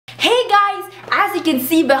you can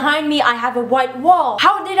see behind me, I have a white wall.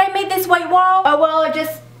 How did I make this white wall? Well, I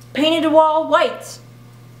just painted the wall white.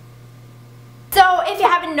 So if you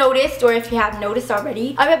haven't noticed, or if you have noticed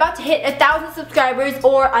already, I'm about to hit 1,000 subscribers,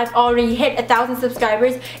 or I've already hit 1,000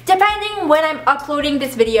 subscribers, depending when I'm uploading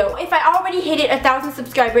this video. If I already hit 1,000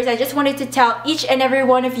 subscribers, I just wanted to tell each and every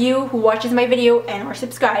one of you who watches my video and are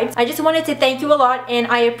subscribed, I just wanted to thank you a lot, and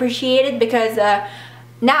I appreciate it because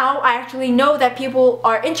now I actually know that people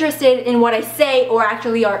are interested in what I say or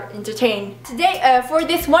actually are entertained. Today, for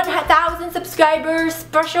this 1,000 subscribers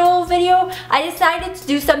special video, I decided to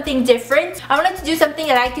do something different. I wanted to do something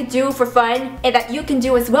that I could do for fun and that you can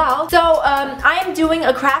do as well. So I am doing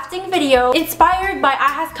a crafting video inspired by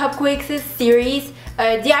iHasCupquake's series,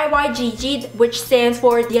 DIY GG, which stands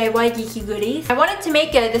for DIY Geeky Goodies. I wanted to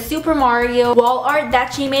make the Super Mario wall art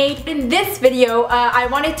that she made. In this video, I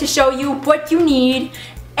wanted to show you what you need,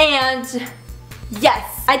 and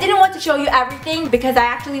yes, I didn't want to show you everything because I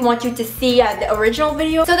actually want you to see the original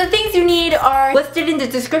video. So the things you need are listed in the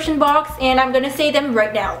description box, and I'm gonna say them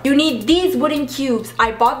right now. You need these wooden cubes.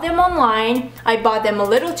 I bought them online. I bought them a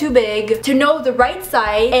little too big. To know the right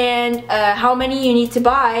size and how many you need to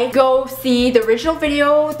buy, go see the original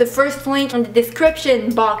video, the first link in the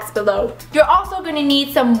description box below. You're also gonna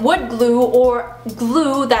need some wood glue, or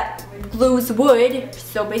glue that glues wood.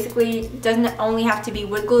 So basically it doesn't only have to be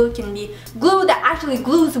wood glue, it can be glue that actually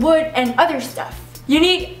glues wood and other stuff. You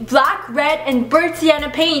need black, red, and burnt sienna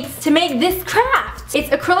paints to make this craft. It's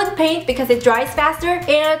acrylic paint because it dries faster,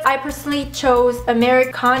 and I personally chose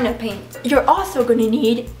Americana paint. You're also gonna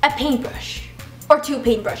need a paintbrush, or 2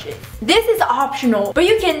 paintbrushes. This is optional, but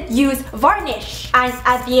you can use varnish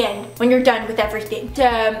at the end when you're done with everything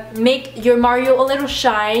to make your Mario a little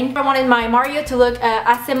shine. I wanted my Mario to look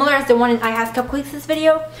as similar as the one in iHasCupquake's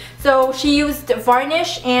video, so she used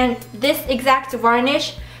varnish, and this exact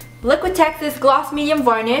varnish, Liquid Texas Gloss Medium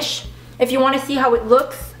Varnish, if you want to see how it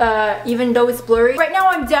looks, even though it's blurry. Right now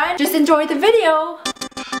I'm done. Just enjoy the video.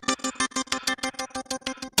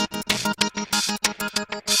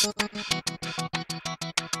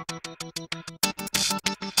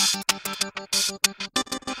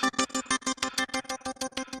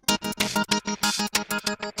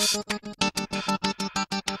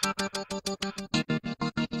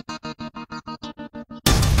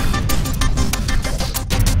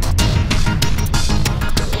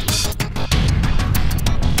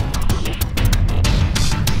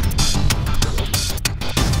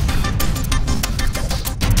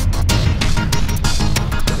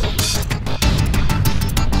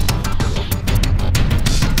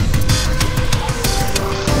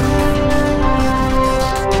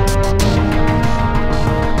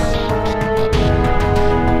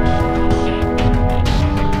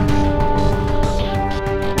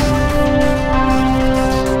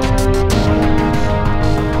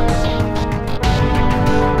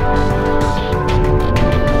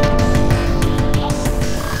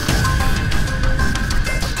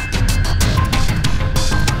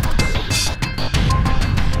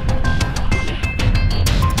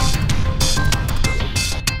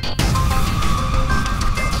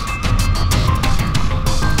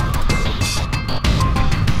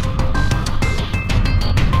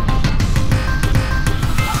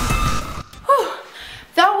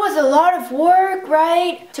 A lot of work,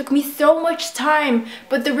 right? Took me so much time,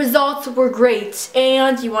 but the results were great.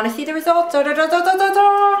 And you want to see the results? So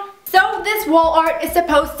this wall art is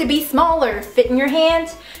supposed to be smaller, fit in your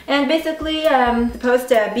hand, and basically supposed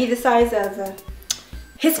to be the size of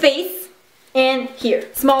his face and here.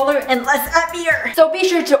 Smaller and less heavier. So be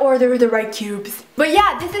sure to order the right cubes. But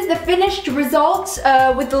yeah, this is the finished result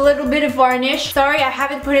with a little bit of varnish. Sorry, I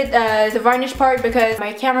haven't put it the varnish part because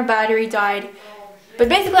my camera battery died. But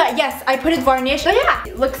basically, yes, I put it varnish. So yeah,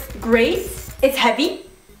 it looks great. It's heavy.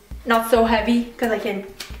 Not so heavy because I can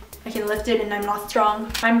lift it and I'm not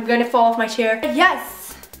strong. I'm gonna fall off my chair. But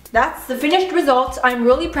yes, that's the finished result. I'm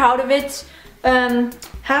really proud of it.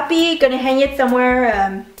 Happy, gonna hang it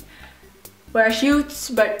somewhere where I shoot,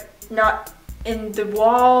 but not in the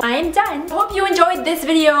wall. I am done. I hope you enjoyed this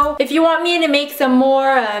video. If you want me to make some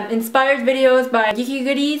more inspired videos by Geeky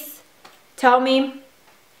Goodies, tell me,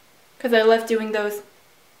 because I love doing those.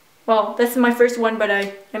 Well, this is my first one, but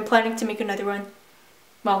I'm planning to make another one.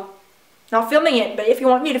 Well, not filming it, but if you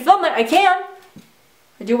want me to film it, I can.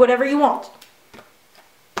 I do whatever you want.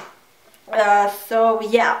 So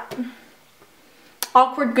yeah.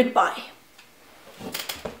 Awkward goodbye.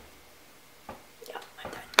 Yeah,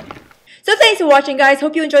 I'm done. So thanks for watching, guys.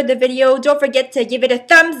 Hope you enjoyed the video. Don't forget to give it a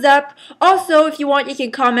thumbs up. Also, if you want, you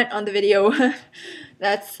can comment on the video.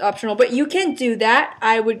 That's optional, but you can do that.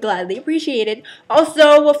 I would gladly appreciate it.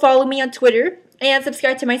 Also, follow me on Twitter and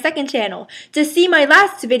subscribe to my second channel. To see my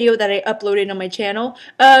last video that I uploaded on my channel,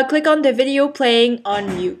 click on the video playing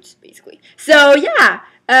on mute, basically. So yeah,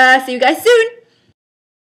 see you guys soon.